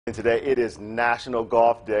Today it is National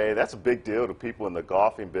Golf Day. That's a big deal to people in the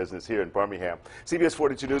golfing business here in Birmingham. CBS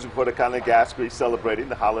 42 News reporter Colin Gasky celebrating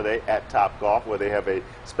the holiday at Topgolf, where they have a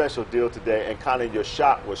special deal today. And Colin, your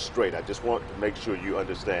shot was straight. I just want to make sure you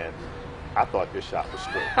understand. I thought your shot was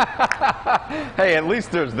straight. Hey, at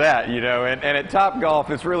least there's that, you know, and at Topgolf,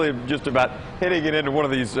 it's really just about hitting it into one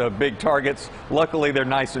of these big targets. Luckily, they're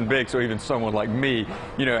nice and big, so even someone like me,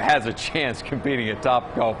 you know, has a chance competing at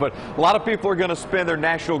Topgolf. But a lot of people are going to spend their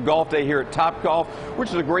National Golf Day here at Topgolf, which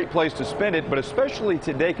is a great place to spend it, but especially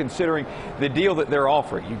today considering the deal that they're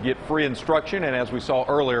offering. You get free instruction, and as we saw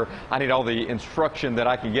earlier, I need all the instruction that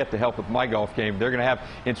I can get to help with my golf game. They're going to have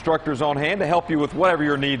instructors on hand to help you with whatever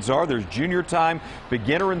your needs are. There's junior time,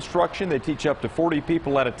 beginner instruction. They teach up to 40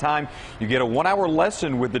 people at a time. You get a 1-hour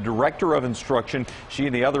lesson with the director of instruction. She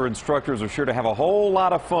and the other instructors are sure to have a whole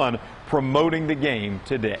lot of fun promoting the game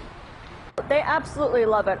today. They absolutely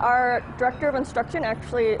love it. Our director of instruction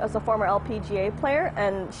actually is a former LPGA player,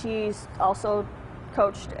 and she's also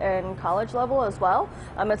coached in college level as well.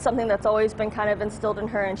 It's something that's always been kind of instilled in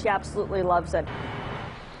her, and she absolutely loves it.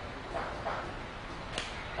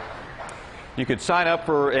 You could sign up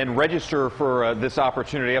for and register for this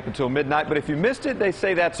opportunity up until midnight, but if you missed it, they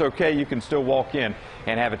say that's okay. You can still walk in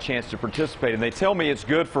and have a chance to participate. And they tell me it's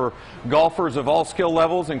good for golfers of all skill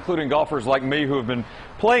levels, including golfers like me who have been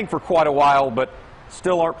playing for quite a while but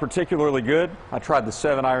still aren't particularly good. I tried the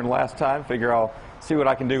 7-iron last time. Figure I'll see what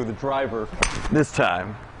I can do with the driver this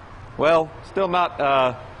time. Well, still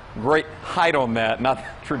not great height on that, not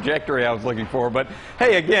the trajectory I was looking for, but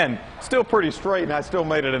hey, again, still pretty straight, and I still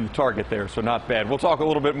made it in the target there, so not bad. We'll talk a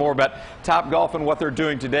little bit more about Topgolf and what they're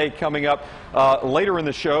doing today coming up later in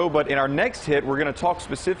the show, but in our next hit, we're going to talk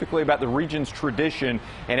specifically about the region's tradition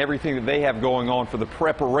and everything that they have going on for the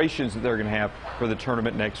preparations that they're going to have for the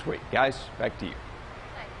tournament next week. Guys, back to you.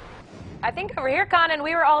 I think over here, Conan,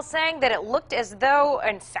 we were all saying that it looked as though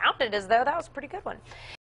and sounded as though that was a pretty good one.